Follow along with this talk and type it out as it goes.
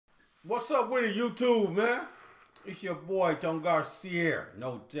What's up with it, YouTube, man? It's your boy, Tom Garcia.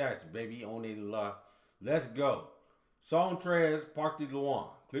 No test, baby, on it la. Let's go. Song 13, Partir, loin.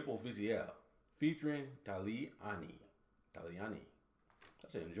 Clip officiel. Featuring Taliani. Taliani. Ça,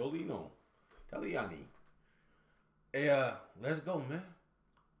 c'est un joli nom. Taliani. Et let's go, man.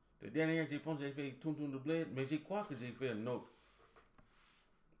 Le dernier, j'ai pensé que j'ai fait Toun Toun de Bled, mais je crois que j'ai fait un autre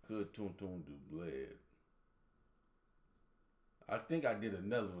que Toun Toun de Bled. I think I did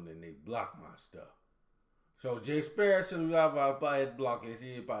another one and they blocked my stuff. So j'espère celui-là va pas être bloqué.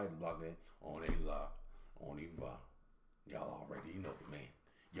 S'il n'est pas être bloqué, on est là. On y va. Y'all already know, man.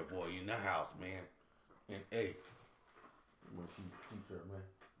 Your boy in the house, man. And hey, my t-shirt, man.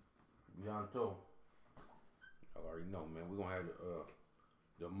 Bientôt. Y'all already know, man. We're gonna have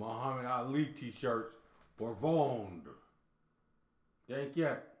the Muhammad Ali t-shirts for vendre.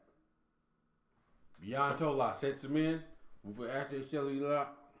 T'inquiète. Bientôt là, cette semaine, vous pouvez acheter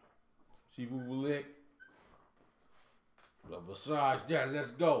celui-là si vous voulez. But besides that,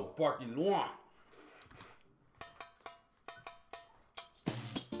 let's go. Partir loin.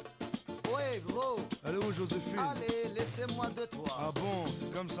 Ouais, gros. Allô, Joséphine. Allez, laissez-moi de toi. Ah bon,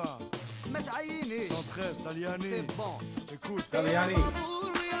 c'est comme ça. Mais تعينيش. 113, Taliani. C'est bon. Écoute, Taliani.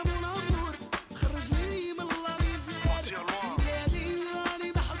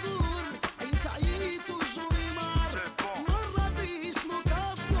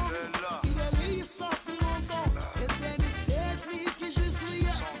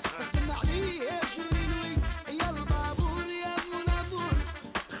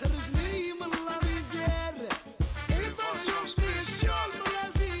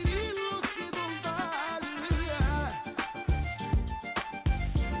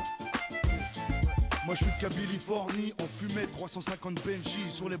 moi je suis de Californie, on fumait 350 Benji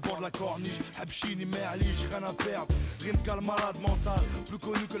sur les bords de la corniche. Habchini, Merli, j'ai rien à perdre. Rimka le malade mental, plus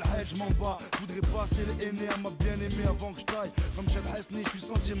connu que le hedge, m'en bats. Je voudrais passer les aînés à ma bien-aimée avant que je taille. Comme Cheb Hesni, je suis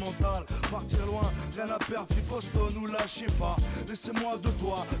sentimental. Partir loin, rien à perdre, fille Boston ou là, je sais pas. Laissez-moi de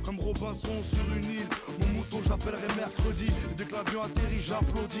toi, comme Robinson sur une île. Mon mouton, j'appellerai mercredi. Et dès que l'avion atterrit,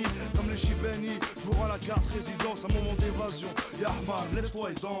 j'applaudis. Comme les Chibeni, je vous rends la carte résidence, un moment d'évasion. Yahmar,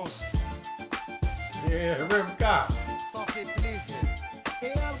 lève-toi et danse. Yeah, Rimka. Ça fait plaisir.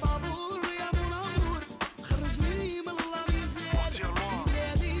 Et el babour, ya mon amour. خرجني من la misère.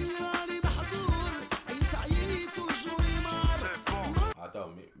 بلادي راني محظور. عييت عييت وجوني مار.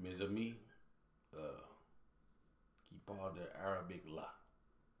 Attends, mes amis qui parlent de arabique là.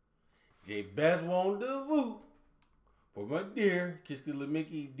 J'ai besoin de vous pour me dire qu'est-ce que le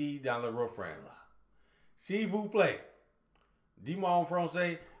Mickey dit dans le refrain là. S'il vous plaît, dis-moi en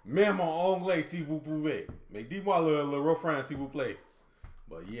français, même en anglais si vous pouvez. Mais dis-moi le refrain s'il vous plaît.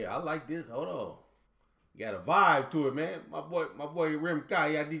 But yeah, I like this. Hold on. You got a vibe to it, man. My boy Rimka,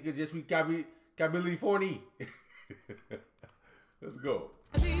 il a dit que je suis Californie. Let's go.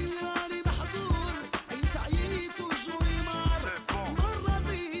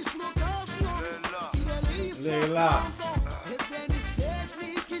 Leila.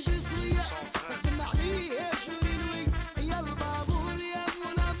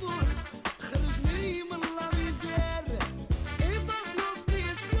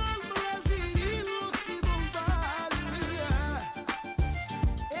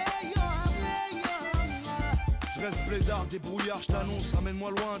 Blédard, débrouillard, je t'annonce,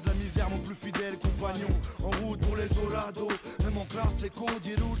 ramène-moi loin de la misère, mon plus fidèle compagnon. En route pour l'Eldorado, même en classe éco,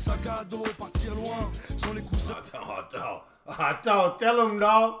 dielou, sac à dos, partir loin, sans les coussins. Attends, tell him,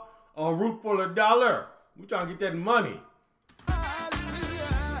 dog. En route pour le dollar. We trying to get that money.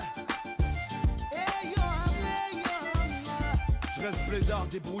 Je reste blédard,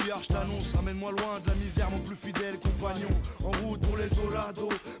 débrouillard, je t'annonce, ramène-moi loin de la misère, mon plus fidèle compagnon. En route pour l'Eldorado,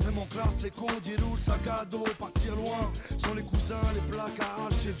 même en classe éco, dielou, sac à dos, partir loin, sans les coussins, les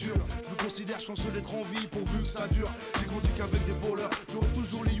placards, c'est dur. Je me considère chanceux d'être en vie pourvu que ça dure. J'ai grandi qu'avec des voleurs, j'aurai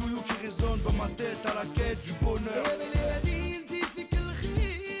toujours les youyous qui résonnent dans ma tête à la quête du bonheur.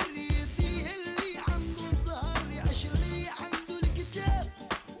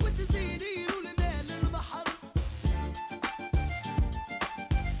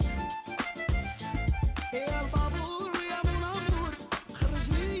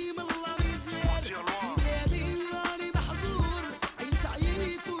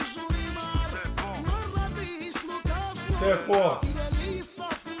 C'est fort.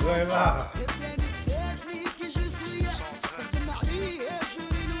 Leila.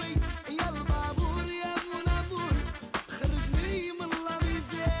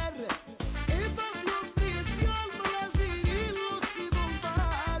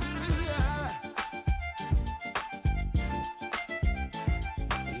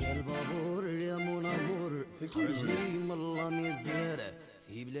 يا البابور c'est qui خرجني من الله ميزير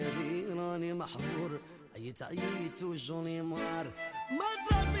في بلادي راني محظور عييت وجوني مار ما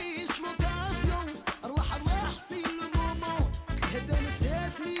ترديش لوكازيون ارواح سي المومون هدا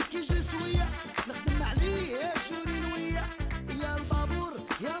نساتني كي جي سوية نخدم عليه جوري نوية يا البابور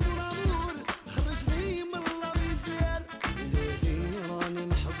يا مرامور خرجني من الله ميزير بلادي راني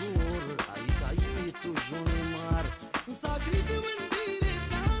محظور عييت وجوني مار نساكري في وندير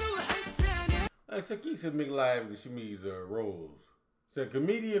الدار وحتى C'est qui ce mec-là avec des chemises roses? C'est un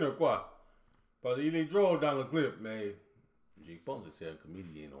comédien ou quoi? Parce qu'il est drôle dans le clip, mais j'ai pensé que c'est un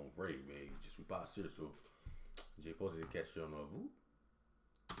comédien en vrai, mais je suis pas sûr. So, j'ai posé des questions à vous.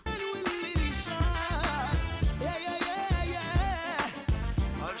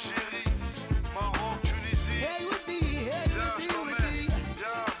 Algérie, Maroc, Tunisie. Viens, je t'emmène.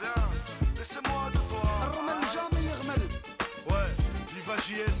 Viens. Laissez-moi de voir. Ouais, Viva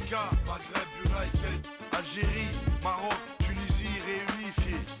JSK, Maghreb United. Algérie, Maroc, Tunisie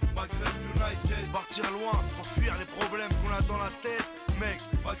réunifiés. Maghreb United. Partir loin pour fuir les problèmes qu'on a dans la tête. Mec,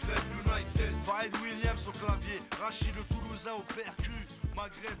 Maghreb United. Fahed Williams au clavier. Rachid le Toulousain au percu.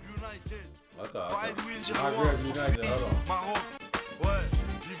 Maghreb United. Fahed Williams Maghreb United, alors. Maroc, ouais,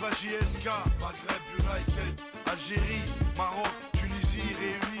 Viva JSK, Maghreb United, Algérie, Maroc, Tunisie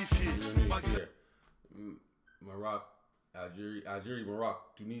réunifiés. Maghreb Maroc, Algérie, Maroc,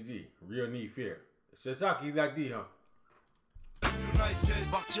 Tunisie, réunifiés. C'est ça qu'il a dit, hein?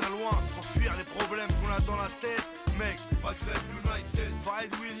 United, partir loin pour fuir les problèmes qu'on a dans la tête. Mec, Maghreb United,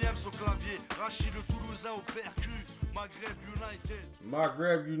 Fahed Williams au clavier, Rachid le Toulousain au percu. Maghreb United.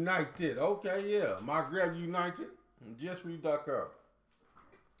 Maghreb United, ok, yeah, Maghreb United, je suis d'accord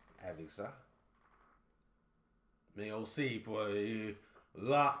avec ça. Mais aussi, pour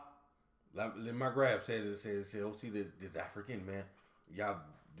là, le Maghreb, c'est aussi des Africains, mais il y a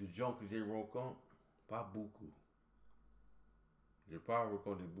des gens que j'ai rencontrés, pas beaucoup. J'ai pas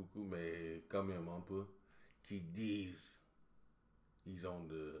rencontré beaucoup, mais quand même un peu, qui disent ils ont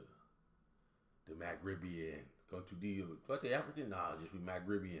de Maghrébien. Quand tu dis, toi t'es africain? Non, je suis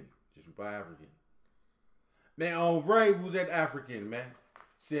maghrébien. Je suis pas africain. Mais en vrai, vous êtes africain, man.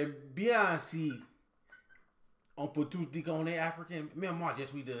 C'est bien si on peut tous dire qu'on est africain. Mais moi, je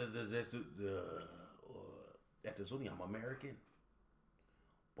suis de États-Unis. I'm American.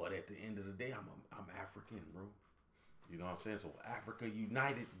 But at the end of the day, I'm African, bro. You know what I'm saying? So Africa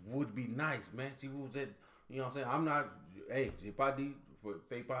United would be nice, man. Si vous êtes, you know what I'm saying? I'm not, hey, j'ai pas dit,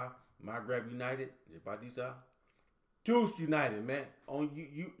 fais pas Maghreb United. J'ai pas dit ça. Tous United, man. On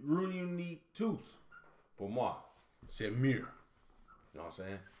you réunis tous. Pour moi, c'est mieux. You know what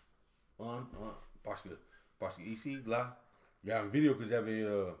I'm saying? Parce que ici, là, il y a une vidéo que j'avais,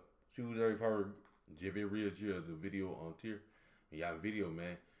 si vous avez pas, j'avais réagi à la vidéo entière. Il y a une vidéo,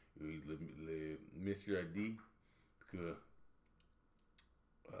 man, où le monsieur a dit que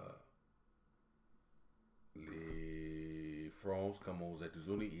les France, comme aux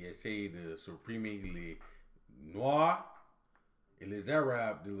États-Unis, ils essayent de supprimer les Noirs et les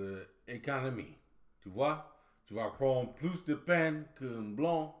Arabes de l'économie. Tu vois? Tu vas prendre plus de peine qu'un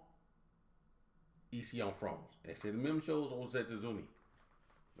blanc ici en France. Et c'est la même chose aux États-Unis.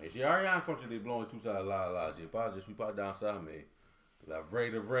 Mais j'ai rien contre les blancs et tout ça, là. Je suis pas dans ça, mais la vraie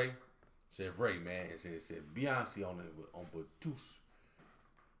de vrai, c'est vrai, man. C'est bien si on peut tous,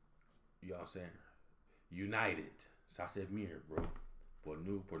 you know what I'm saying, united. Ça, c'est mieux, bro. Pour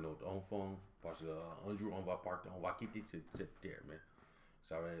nous, pour notre enfant. Parce qu'un jour, on va partir, on va quitter cette terre, man.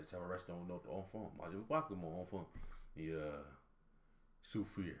 Ça va rester notre enfant. Moi, je veux pas que mon enfant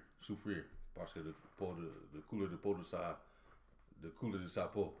souffrir. Parce que de couleur de peau de sa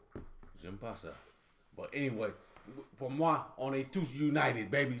peau. J'aime pas ça. But anyway, pour moi, on est tous united,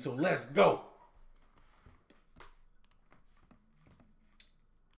 baby. So let's go.